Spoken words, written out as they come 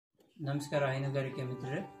ನಮಸ್ಕಾರ ಹೈನುಗಾರಿಕೆ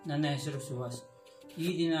ಮಿತ್ರರೇ, ನನ್ನ ಹೆಸರು ಸುಹಾಸ್. ಈ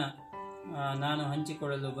ದಿನ ನಾನು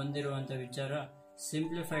ಹಂಚಿಕೊಳ್ಳಲು ಬಂದಿರುವಂಥ ವಿಚಾರ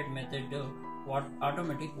simplified method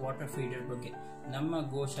automatic water feeder ಬಗ್ಗೆ. ನಮ್ಮ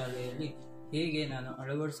ಗೋಶಾಲೆಯಲ್ಲಿ ಹೇಗೆ ನಾನು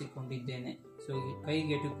ಅಳವಡಿಸಿಕೊಂಡಿದ್ದೇನೆ, ಸೊ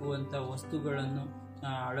ಕೈಗೆಟುಕುವಂಥ ವಸ್ತುಗಳನ್ನು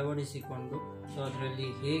ಅಳವಡಿಸಿಕೊಂಡು ಸೊ ಅದರಲ್ಲಿ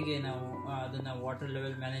ಹೇಗೆ ನಾವು ಅದನ್ನು ವಾಟರ್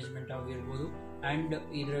ಲೆವೆಲ್ ಮ್ಯಾನೇಜ್ಮೆಂಟ್ ಆಗಿರ್ಬೋದು. ಆ್ಯಂಡ್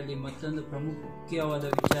ಇದರಲ್ಲಿ ಮತ್ತೊಂದು ಪ್ರಮುಖವಾದ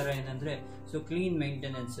ವಿಚಾರ ಏನಂದರೆ ಸೊ ಕ್ಲೀನ್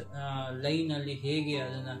ಮೇಂಟೆನೆನ್ಸ್, ಲೈನಲ್ಲಿ ಹೇಗೆ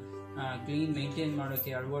ಅದನ್ನು ಕ್ಲೀನ್ ಮೇಂಟೈನ್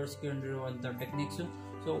ಮಾಡೋಕ್ಕೆ ಅಳವಡಿಸ್ಕೊಂಡಿರುವಂಥ techniques.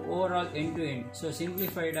 So over all end to end so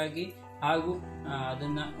simplified ಆಗಿ ಹಾಗೂ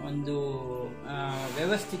ಅದನ್ನು ಒಂದು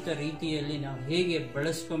ವ್ಯವಸ್ಥಿತ ರೀತಿಯಲ್ಲಿ ನಾವು ಹೇಗೆ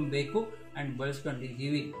ಬಳಸ್ಕೊಬೇಕು ಆ್ಯಂಡ್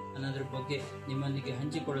ಬಳಸ್ಕೊಂಡಿದ್ದೀವಿ ಅನ್ನೋದ್ರ ಬಗ್ಗೆ ನಿಮ್ಮೊಂದಿಗೆ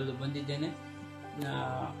ಹಂಚಿಕೊಳ್ಳಲು ಬಂದಿದ್ದೇನೆ.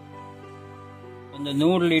 ಒಂದು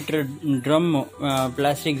 100 ಲೀಟರ್ ಡ್ರಮ್,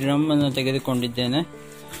 ಪ್ಲಾಸ್ಟಿಕ್ ಡ್ರಮ್ಮನ್ನು ತೆಗೆದುಕೊಂಡಿದ್ದೇನೆ.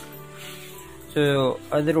 ಸೊ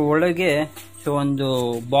ಅದರ ಒಳಗೆ ಸೊ ಒಂದು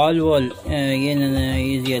ಬಾಲ್ ವಾಲ್ ಏನು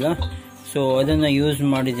ಇದೆಯಲ್ಲ, ಸೊ ಅದನ್ನು ಯೂಸ್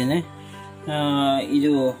ಮಾಡಿದ್ದೇನೆ.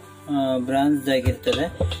 ಇದು ಬ್ರಾನ್ಸ್ ಆಗಿರ್ತದೆ.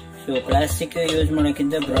 ಸೊ ಪ್ಲಾಸ್ಟಿಕ್ ಯೂಸ್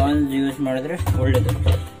ಮಾಡೋಕ್ಕಿಂತ ಬ್ರಾನ್ಸ್ ಯೂಸ್ ಮಾಡಿದ್ರೆ ಒಳ್ಳೆಯದು.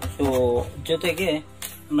 ಸೊ ಜೊತೆಗೆ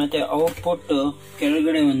ಮತ್ತು ಔಟ್ಪುಟ್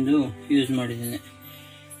ಕೆಳಗಡೆ ಒಂದು ಯೂಸ್ ಮಾಡಿದ್ದೇನೆ.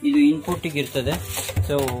 ಇದು ಇನ್ಪುಟ್ಟಿಗೆ ಇರ್ತದೆ.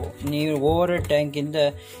 ಸೊ ನೀರು ಓವರ್ ಟ್ಯಾಂಕಿಂದ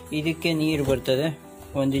ಇದಕ್ಕೆ ನೀರು ಬರ್ತದೆ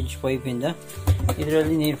 1 ಇಂಚ್ ಪೈಪಿಂದ,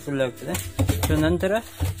 ಇದರಲ್ಲಿ ನೀರು ಫುಲ್ ಆಗ್ತದೆ. ಸೊ ನಂತರ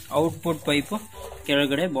ಔಟ್ಪುಟ್ ಪೈಪು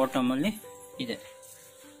ಕೆಳಗಡೆ ಬಾಟಮಲ್ಲಿ ಇದೆ.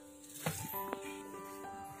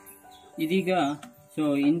 ಇದೀಗ ಸೊ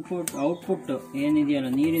ಔಟ್ಪುಟ್ ಏನಿದೆಯಲ್ಲ,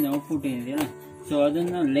 ನೀರಿನ ಔಟ್ಪುಟ್ ಏನಿದೆಯಲ್ಲ, ಸೊ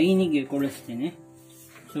ಅದನ್ನು ಲೈನಿಗೆ ಕೊಡಿಸ್ತೀನಿ.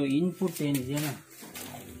 ಸೊ ಇನ್ಪುಟ್ ಏನಿದೆಯಲ್ಲ,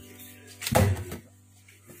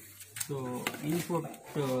 ಸೊ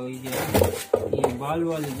ಇನ್ಪುಟ್ ಇದೆಯಲ್ಲ, ಈ ಬಾಲ್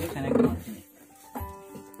ವಾಲ್ಗೆ ಕನೆಕ್ಟ್ ಮಾಡ್ತೀನಿ.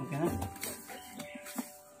 ಓಕೆನಾ,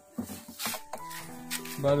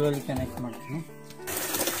 ಬಾಲ್ ವಾಲ್ಗೆ ಕನೆಕ್ಟ್ ಮಾಡ್ತೀನಿ.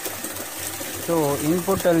 ಸೊ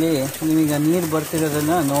ಇನ್ಪುಟ್ಟಲ್ಲಿ ನೀವೀಗ ನೀರು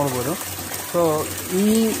ಬರ್ತಿರೋದನ್ನು ನೋಡ್ಬೋದು. ಸೊ ಈ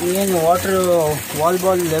ಏನು ವಾಟರ್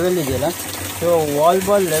ಬಾಲ್ ಲೆವೆಲ್ ಇದೆಯಲ್ಲ, ಸೊ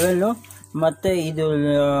ಬಾಲ್ ಲೆವೆಲ್ಲು ಮತ್ತು ಇದು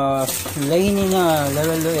ಲೈನಿನ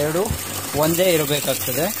ಲೆವೆಲ್ಲು ಎರಡು ಒಂದೇ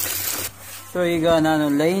ಇರಬೇಕಾಗ್ತದೆ. ಸೊ ಈಗ ನಾನು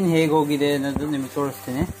ಲೈನ್ ಹೇಗೆ ಹೋಗಿದೆ ಅನ್ನೋದು ನಿಮಗೆ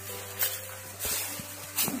ತೋರಿಸ್ತೀನಿ.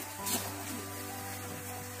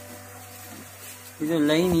 ಇದು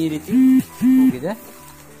ಲೈನ್ ಈ ರೀತಿ ಹೋಗಿದೆ.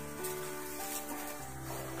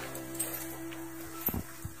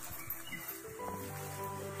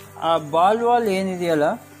 ಆ ಬಾಲ್ ವಾಲ್ ಏನಿದೆಯಲ್ಲ,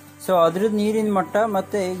 ಸೊ ಅದ್ರದ್ದು ನೀರಿನ ಮಟ್ಟ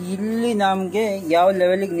ಮತ್ತು ಇಲ್ಲಿ ನಮಗೆ ಯಾವ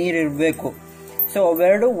ಲೆವೆಲಿಗೆ ನೀರು ಇರಬೇಕು, ಸೊ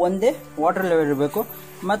ಅವೆರಡು ಒಂದೇ ವಾಟರ್ ಲೆವೆಲ್ ಇರಬೇಕು.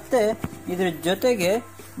 ಮತ್ತು ಇದ್ರ ಜೊತೆಗೆ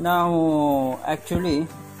ನಾವು ಆ್ಯಕ್ಚುಲಿ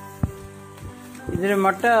ಇದರ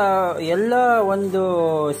ಮಟ್ಟ ಎಲ್ಲ ಒಂದು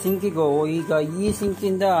ಸಿಂಕಿಗೆ, ಈಗ ಈ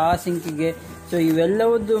ಸಿಂಕಿಂದ ಆ ಸಿಂಕಿಗೆ, ಸೊ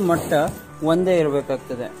ಇವೆಲ್ಲವದ್ದು ಮಟ್ಟ ಒಂದೇ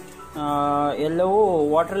ಇರಬೇಕಾಗ್ತದೆ. ಎಲ್ಲವೂ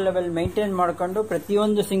ವಾಟರ್ ಲೆವೆಲ್ ಮೇಂಟೈನ್ ಮಾಡ್ಕೊಂಡು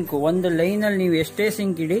ಪ್ರತಿಯೊಂದು ಸಿಂಕು ಒಂದು ಲೈನಲ್ಲಿ ನೀವು ಎಷ್ಟೇ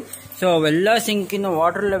ಸಿಂಕ್ ಇಡಿ, ಸೊ ಅವೆಲ್ಲ ಸಿಂಕಿನ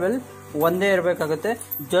ವಾಟರ್ ಲೆವೆಲ್ ಒಂದೇ ಇರಬೇಕಾಗುತ್ತೆ.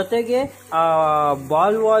 ಜೊತೆಗೆ ಆ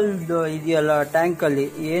ಬಾಲ್ ವಾಲ್ ಇದೆಯಲ್ಲ ಟ್ಯಾಂಕಲ್ಲಿ,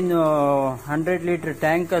 ಏನು 100 ಲೀಟರ್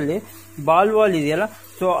ಟ್ಯಾಂಕಲ್ಲಿ ಬಾಲ್ ವಾಲ್ ಇದೆಯಲ್ಲ,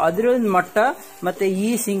 ಸೊ ಅದ್ರ ಮಟ್ಟ ಮತ್ತು ಈ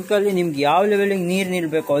ಸಿಂಕಲ್ಲಿ ನಿಮ್ಗೆ ಯಾವ ಲೆವೆಲಿಗೆ ನೀರು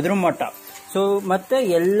ನಿಲ್ಲಬೇಕು ಅದ್ರ ಮಟ್ಟ, ಸೊ ಮತ್ತು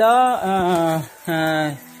ಎಲ್ಲ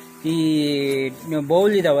ಈ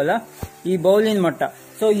ಬೌಲ್ ಇದಾವಲ್ಲ, ಈ ಬೌಲಿನ ಮಟ್ಟ,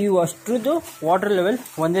 ಸೊ ಇವು ಅಷ್ಟ್ರದ್ದು ವಾಟರ್ ಲೆವೆಲ್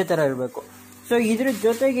ಒಂದೇ ಥರ ಇರಬೇಕು. ಸೊ ಇದ್ರ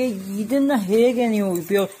ಜೊತೆಗೆ ಇದನ್ನು ಹೇಗೆ ನೀವು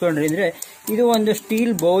ಉಪಯೋಗಿಸ್ಕೊಂಡ್ರಿ ಅಂದರೆ, ಇದು ಒಂದು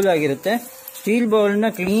ಸ್ಟೀಲ್ ಬೌಲ್ ಆಗಿರುತ್ತೆ. ಸ್ಟೀಲ್ ಬೌಲ್ನ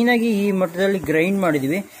ಕ್ಲೀನಾಗಿ ಈ ಮಟ್ಟದಲ್ಲಿ ಗ್ರೈಂಡ್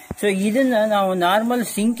ಮಾಡಿದ್ವಿ. ಸೊ ಇದನ್ನು ನಾವು ನಾರ್ಮಲ್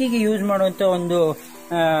ಸಿಂಕಿಗೆ ಯೂಸ್ ಮಾಡುವಂಥ ಒಂದು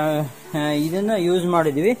ಇದನ್ನು ಯೂಸ್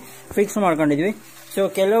ಮಾಡಿದ್ವಿ, ಫಿಕ್ಸ್ ಮಾಡ್ಕೊಂಡಿದ್ವಿ. ಸೊ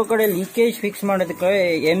ಕೆಲವು ಕಡೆ ಲೀಕೇಜ್ ಫಿಕ್ಸ್ ಮಾಡೋದಕ್ಕೆ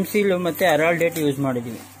ಎಂಸಿಲ್ ಮತ್ತು ಅರಾಲ್ಡೇಟ್ ಯೂಸ್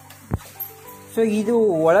ಮಾಡಿದ್ವಿ. ಸೊ ಇದು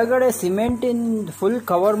ಒಳಗಡೆ ಸಿಮೆಂಟಿನ ಫುಲ್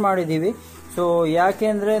ಕವರ್ ಮಾಡಿದ್ದೀವಿ. ಸೊ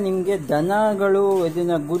ಯಾಕೆಂದರೆ ನಿಮಗೆ ದನಗಳು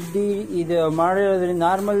ಇದನ್ನು ಗುದ್ದಿ ಇದು ಮಾಡಿರೋದ್ರಿಂದ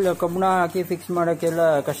ನಾರ್ಮಲ್ ಕಬ್ಬಣ ಹಾಕಿ ಫಿಕ್ಸ್ ಮಾಡೋಕ್ಕೆಲ್ಲ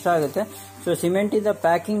ಕಷ್ಟ ಆಗುತ್ತೆ. ಸೊ ಸಿಮೆಂಟಿಂದ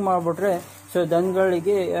ಪ್ಯಾಕಿಂಗ್ ಮಾಡಿಬಿಟ್ರೆ ಸೊ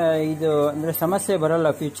ದನಗಳಿಗೆ ಇದು ಅಂದರೆ ಸಮಸ್ಯೆ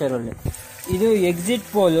ಬರಲ್ಲ ಫ್ಯೂಚರಲ್ಲಿ. ಇದು ಎಕ್ಸಿಟ್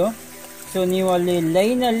ಪೋಲು. ಸೊ ನೀವು ಅಲ್ಲಿ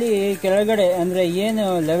ಲೈನಲ್ಲಿ ಕೆಳಗಡೆ ಅಂದರೆ ಏನು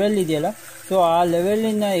ಲೆವೆಲ್ ಇದೆಯಲ್ಲ, ಸೊ ಆ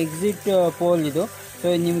ಲೆವೆಲಿನ ಎಕ್ಸಿಟ್ ಪೋಲ್ ಇದು. ಸೊ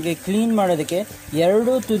ನಿಮಗೆ ಕ್ಲೀನ್ ಮಾಡೋದಕ್ಕೆ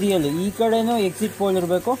ಎರಡೂ ತುದಿಯಲ್ಲೂ ಈ ಕಡೆನೂ ಎಕ್ಸಿಟ್ ಪೋಲ್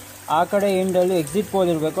ಇರಬೇಕು, ಆ ಕಡೆ ಎಂಡಲ್ಲೂ ಎಕ್ಸಿಟ್ ಪೋಲ್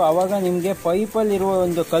ಇರಬೇಕು. ಆವಾಗ ನಿಮಗೆ ಪೈಪಲ್ಲಿರುವ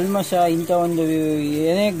ಒಂದು ಕಲ್ಮಶ ಇಂಥ ಒಂದು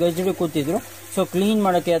ಏನೇ ಗಜ್ಜಲು ಕೂತಿದ್ರು ಸೊ ಕ್ಲೀನ್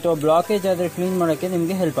ಮಾಡೋಕ್ಕೆ ಅಥವಾ ಬ್ಲಾಕೇಜ್ ಆದರೆ ಕ್ಲೀನ್ ಮಾಡೋಕ್ಕೆ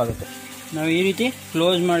ನಿಮಗೆ ಹೆಲ್ಪ್ ಆಗುತ್ತೆ. ನಾವು ಈ ರೀತಿ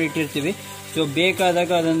ಕ್ಲೋಸ್ ಮಾಡಿ ಇಟ್ಟಿರ್ತೀವಿ. ಸೊ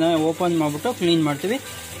ಬೇಕಾದಾಗ ಅದನ್ನು ಓಪನ್ ಮಾಡಿಬಿಟ್ಟು ಕ್ಲೀನ್ ಮಾಡ್ತೀವಿ.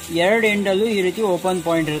 ಎರಡು ಎಂಡಲ್ಲೂ ಈ ರೀತಿ ಓಪನ್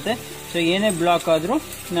ಪಾಯಿಂಟ್ ಇರುತ್ತೆ. ಸೊ ಏನೇ ಬ್ಲಾಕ್ ಆದರೂ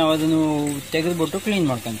ನಾವು ಅದನ್ನು ತೆಗೆದುಬಿಟ್ಟು ಕ್ಲೀನ್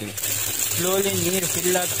ಮಾಡ್ಕೊತೀವಿ. ಸ್ಲೋಲಿ ನೀರು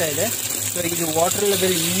ಫಿಲ್ ಆಗ್ತಾ ಇದೆ. ಸೊ ಇದು ವಾಟರ್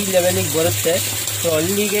ಲೆವೆಲ್ ಈ ಲೆವೆಲಿಗೆ ಬರುತ್ತೆ. ಸೊ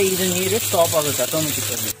ಅಲ್ಲಿಗೆ ಇದು ನೀರು ಸ್ಟಾಪ್ ಆಗುತ್ತೆ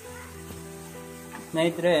ಆಟೋಮೆಟಿಕ್ಕಾಗಿ.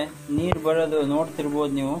 ಸ್ನೇಹಿತರೆ, ನೀರು ಬರೋದು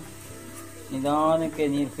ನೋಡ್ತಿರ್ಬೋದು ನೀವು, ನಿಧಾನಕ್ಕೆ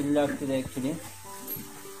ನೀರು ಫಿಲ್ ಆಗ್ತಿದೆ ಆ್ಯಕ್ಚುಲಿ.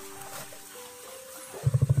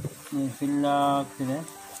 ಫಿಲ್ ಆಗ್ತಿದೆ.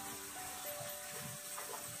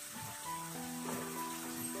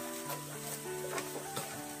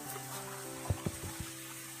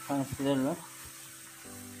 ಕಾಣಿಸ್ತಿದೆ ಅಲ್ವಾ?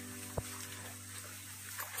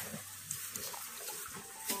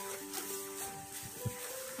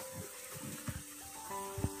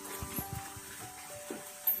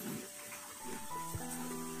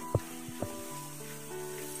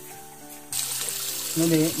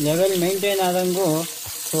 ನೋಡಿ, level maintain ಆದಂಗೂ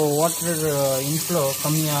so water inflow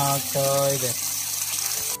ಕಮ್ಮಿ ಆಗ್ತಾ ಇದೆ.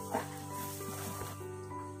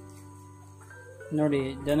 ನೋಡಿ,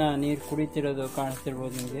 ಜನ ನೀರು ಕುಡಿತಿರೋದು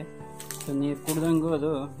ಕಾಣಿಸ್ತಿರ್ಬೋದು ನಿಮಗೆ. ಸೊ ನೀರು ಕುಡ್ದಂಗೂ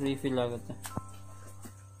ಅದು ರೀಫಿಲ್ ಆಗುತ್ತೆ.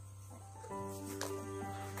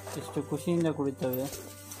 ಎಷ್ಟು ಖುಷಿಯಿಂದ ಕುಡಿತವೆ.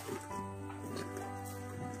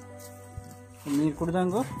 ನೀರು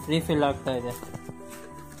ಕುಡ್ದಂಗೂ ರೀಫಿಲ್ ಆಗ್ತಾ ಇದೆ.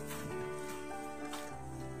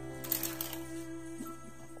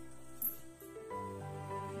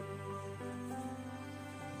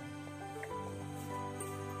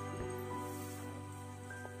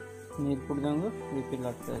 ನೀರು ಕುಡ್ದಂಗೂ ರೀಫಿಲ್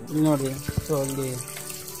ಆಗ್ತಾ ಇದೆ. ಇಲ್ಲಿ ನೋಡಿ, ಸೊ ಅಲ್ಲಿ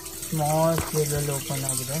ಸ್ಮಾಲ್ ಸ್ಕೇಲಲ್ಲಿ ಓಪನ್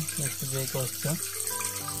ಆಗಿದೆ, ಎಷ್ಟು ಬೇಕೋ ಅಷ್ಟು.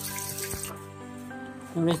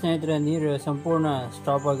 ನೋಡಿ ಸ್ನೇಹಿತರೆ, ನೀರು ಸಂಪೂರ್ಣ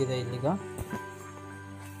ಸ್ಟಾಪ್ ಆಗಿದೆ ಇಲ್ಲಿಗ.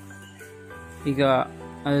 ಈಗ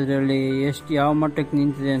ಅದರಲ್ಲಿ ಎಷ್ಟು ಯಾವ ಮಟ್ಟಕ್ಕೆ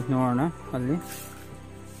ನಿಂತಿದೆ ಅಂತ ನೋಡೋಣ. ಅಲ್ಲಿ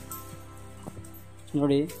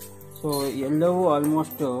ನೋಡಿ, ಸೊ ಎಲ್ಲವೂ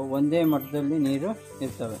ಆಲ್ಮೋಸ್ಟ್ ಒಂದೇ ಮಟ್ಟದಲ್ಲಿ ನೀರು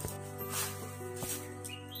ಇರ್ತವೆ.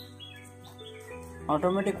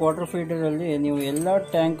 ಆಟೋಮೆಟಿಕ್ ವಾಟರ್ ಫೀಡರಲ್ಲಿ ನೀವು ಎಲ್ಲ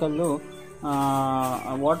ಟ್ಯಾಂಕಲ್ಲೂ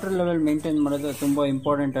ವಾಟರ್ ಲೆವೆಲ್ ಮೇಂಟೈನ್ ಮಾಡೋದು ತುಂಬ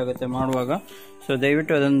ಇಂಪಾರ್ಟೆಂಟ್ ಆಗುತ್ತೆ ಮಾಡುವಾಗ. ಸೊ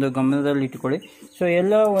ದಯವಿಟ್ಟು ಅದೊಂದು ಗಮನದಲ್ಲಿ ಇಟ್ಕೊಳ್ಳಿ. ಸೊ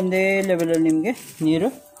ಎಲ್ಲ ಒಂದೇ ಲೆವೆಲಲ್ಲಿ ನಿಮಗೆ ನೀರು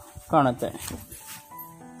ಕಾಣುತ್ತೆ.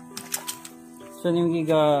 ಸೊ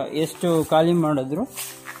ನಿಮಗೀಗ ಎಷ್ಟು ಖಾಲಿ ಮಾಡಿದ್ರು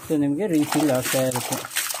ಸೊ ನಿಮಗೆ ರೀಫಿಲ್ ಆಗ್ತಾ ಇರುತ್ತೆ.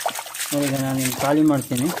 ಈಗ ನಾನು ನಿಮ್ಗೆ ಖಾಲಿ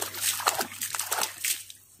ಮಾಡ್ತೀನಿ.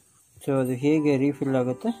 ಸೊ ಅದು ಹೇಗೆ ರೀಫಿಲ್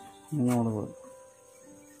ಆಗುತ್ತೆ ನೋಡ್ಬೋದು.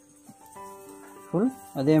 ಫುಲ್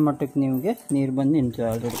ಅದೇ ಮಟ್ಟಕ್ಕೆ ನಿಮಗೆ ನೀರು ಬಂದು ನಿಂತು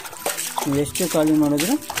ಆಲ್ರೆಡಿ. ನೀವು ಎಷ್ಟು ಖಾಲಿ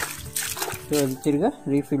ಮಾಡಿದ್ರು ಸೊ ಅದು ತಿರ್ಗಾ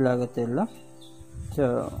ರೀಫಿಲ್ ಆಗುತ್ತೆ ಎಲ್ಲ. ಸೊ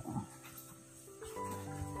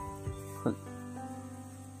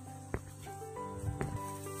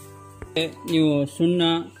ನೀವು ಸುಣ್ಣ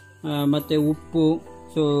ಮತ್ತು ಉಪ್ಪು,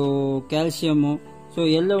 ಸೊ ಕ್ಯಾಲ್ಸಿಯಮ್ಮು, ಸೊ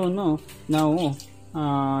ಎಲ್ಲವನ್ನು ನಾವು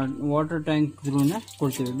ವಾಟರ್ ಟ್ಯಾಂಕ್ಗಳನ್ನ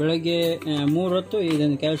ಕೊಡ್ತೀವಿ. ಬೆಳಗ್ಗೆ 3 ಹೊತ್ತು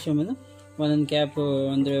ಇದನ್ನು ಕ್ಯಾಲ್ಸಿಯಮನ್ನು ಒಂದೊಂದು ಕ್ಯಾಪ್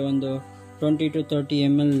ಅಂದರೆ ಒಂದು 20 to 30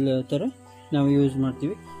 ml ಥರ ನಾವು ಯೂಸ್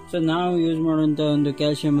ಮಾಡ್ತೀವಿ. ಸೊ ನಾವು ಯೂಸ್ ಮಾಡುವಂಥ ಒಂದು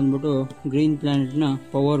ಕ್ಯಾಲ್ಸಿಯಮ್ ಬಂದ್ಬಿಟ್ಟು ಗ್ರೀನ್ ಪ್ಲ್ಯಾನೆಟ್ನ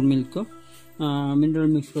ಪವರ್ ಮಿಲ್ಕು, ಮಿನರಲ್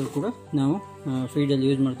ಮಿಕ್ಸ್ಗಳು ಕೂಡ ನಾವು ಫೀಡಲ್ಲಿ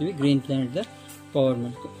ಯೂಸ್ ಮಾಡ್ತೀವಿ, ಗ್ರೀನ್ ಪ್ಲ್ಯಾನೆಟ್ದ ಪವರ್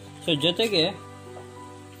ಮಿಲ್ಕು. ಸೊ ಜೊತೆಗೆ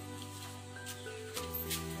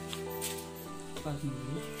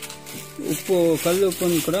ಉಪ್ಪು, ಕಲ್ಲು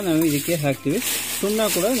ಉಪ್ಪನ್ನು ಕೂಡ ನಾವು ಇದಕ್ಕೆ ಹಾಕ್ತೀವಿ. ಸುಣ್ಣ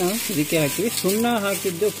ಕೂಡ ನಾವು ಇದಕ್ಕೆ ಹಾಕ್ತೀವಿ. ಸುಣ್ಣ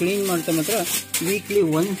ಹಾಕಿದ್ದು ಕ್ಲೀನ್ ಮಾಡ್ತಾ ಮಾತ್ರ ವೀಕ್ಲಿ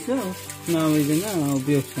ಒನ್ಸ್ ನಾವು ಇದನ್ನು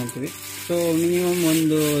ಉಪಯೋಗಿಸ್ಕೊತೀವಿ. ಸೊ ಮಿನಿಮಮ್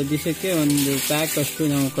ಒಂದು ದಿವಸಕ್ಕೆ ಒಂದು ಪ್ಯಾಕ್ ಅಷ್ಟು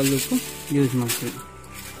ನಾವು ಕಲ್ಲುಪ್ಪು ಯೂಸ್ ಮಾಡ್ತೀವಿ.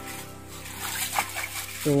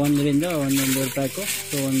 So 1ರಿಂದ 1.5 pack.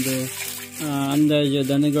 ಸೊ ಒಂದು ಅಂದಾಜು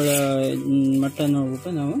ದನಗಳ ಮಟ್ಟ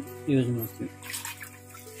ನೋಡ್ಬಿಟ್ಟು ನಾವು ಯೂಸ್ ಮಾಡ್ತೀವಿ.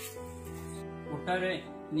 ಒಟ್ಟಾರೆ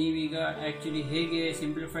ನೀವೀಗ ಆ್ಯಕ್ಚುಲಿ ಹೇಗೆ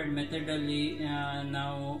ಸಿಂಪ್ಲಿಫೈಡ್ ಮೆಥಡಲ್ಲಿ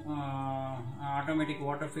ನಾವು ಆಟೋಮೆಟಿಕ್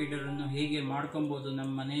ವಾಟರ್ ಫೀಡರನ್ನು ಹೇಗೆ ಮಾಡ್ಕೊಬೋದು,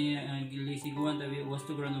 ನಮ್ಮ ಮನೆಯಲ್ಲಿ ಸಿಗುವಂಥ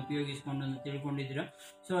ವಸ್ತುಗಳನ್ನು ಉಪಯೋಗಿಸಿಕೊಂಡು ತಿಳ್ಕೊಂಡಿದ್ದೀರಾ.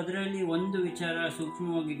 ಸೊ ಅದರಲ್ಲಿ ಒಂದು ವಿಚಾರ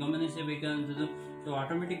ಸೂಕ್ಷ್ಮವಾಗಿ ಗಮನಿಸಬೇಕಾದಂಥದ್ದು, ಸೊ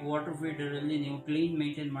ಆಟೋಮೆಟಿಕ್ ವಾಟರ್ ಫೀಡರಲ್ಲಿ ನೀವು clean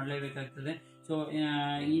maintain ಮಾಡಲೇಬೇಕಾಗ್ತದೆ. So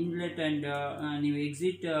inlet and ನೀವು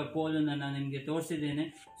ಎಕ್ಸಿಟ್ ಪೋಲನ್ನು ನಾನು ನಿಮಗೆ ತೋರಿಸಿದ್ದೇನೆ.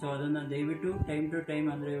 ಸೊ ಅದನ್ನು ದಯವಿಟ್ಟು ಟೈಮ್ ಟು ಟೈಮ್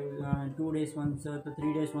ಅಂದರೆ 2 days once ಅಥವಾ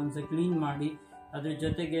 3 days once ಕ್ಲೀನ್ ಮಾಡಿ. ಅದ್ರ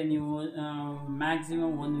ಜೊತೆಗೆ ನೀವು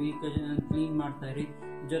ಮ್ಯಾಕ್ಸಿಮಮ್ 1 week ಕ್ಲೀನ್ ಮಾಡ್ತಾಯಿರಿ.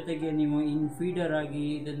 ಜೊತೆಗೆ ನೀವು ಫೀಡರ್ ಆಗಿ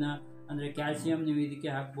ಇದನ್ನು ಅಂದರೆ ಕ್ಯಾಲ್ಸಿಯಂ ನೀವು ಇದಕ್ಕೆ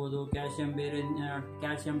ಹಾಕ್ಬೋದು. ಕ್ಯಾಲ್ಸಿಯಂ ಬೇರೆ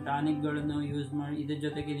ಕ್ಯಾಲ್ಸಿಯಂ ಟಾನಿಕ್ಗಳನ್ನು ಯೂಸ್ ಮಾಡಿ ಇದ್ರ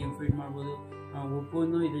ಜೊತೆಗೆ ನೀವು ಫೀಡ್ ಮಾಡ್ಬೋದು.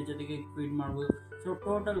 ಉಪ್ಪನ್ನು ಇದ್ರ ಜೊತೆಗೆ ಫೀಡ್ ಮಾಡ್ಬೋದು. ಸೊ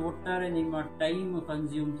ಟೋಟಲ್ ಒಟ್ಟಾರೆ ನಿಮ್ಮ ಟೈಮ್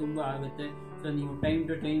ಕನ್ಸ್ಯೂಮ್ ತುಂಬ ಆಗುತ್ತೆ. ಸೊ ನೀವು ಟೈಮ್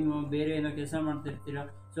ಟು ಟೈಮ್ ಬೇರೆ ಏನೋ ಕೆಲಸ ಮಾಡ್ತಿರ್ತೀರ.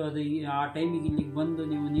 ಸೊ ಅದು ಆ ಟೈಮಿಗೆ ಇಲ್ಲಿಗೆ ಬಂದು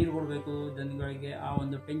ನೀವು ನೀರು ಕೊಡಬೇಕು ದನಗಳಿಗೆ, ಆ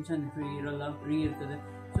ಒಂದು ಟೆನ್ಷನ್ ಫ್ರೀ ಇರಲ್ಲ, ಫ್ರೀ ಇರ್ತದೆ.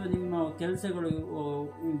 ಸೊ ನಿಮ್ಮ ಕೆಲಸಗಳು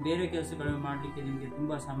ಬೇರೆ ಕೆಲಸಗಳು ಮಾಡಲಿಕ್ಕೆ ನಿಮಗೆ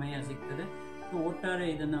ತುಂಬ ಸಮಯ ಸಿಗ್ತದೆ. ಸೊ ಒಟ್ಟಾರೆ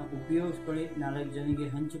ಇದನ್ನು ಉಪಯೋಗಿಸ್ಕೊಳ್ಳಿ, 4 ಜನರಿಗೆ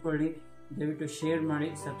ಹಂಚಿಕೊಳ್ಳಿ. ದಯವಿಟ್ಟು ಶೇರ್ ಮಾಡಿ,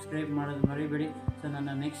 ಸಬ್ಸ್ಕ್ರೈಬ್ ಮಾಡೋದು ಮರಿಬೇಡಿ. ಸೊ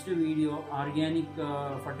ನನ್ನ ನೆಕ್ಸ್ಟ್ ವಿಡಿಯೋ ಆರ್ಗ್ಯಾನಿಕ್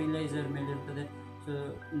ಫರ್ಟಿಲೈಸರ್ ಮೇಲೆ ಇರ್ತದೆ. ಸೊ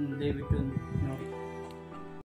ದಯವಿಟ್ಟು ನೋಡಿ.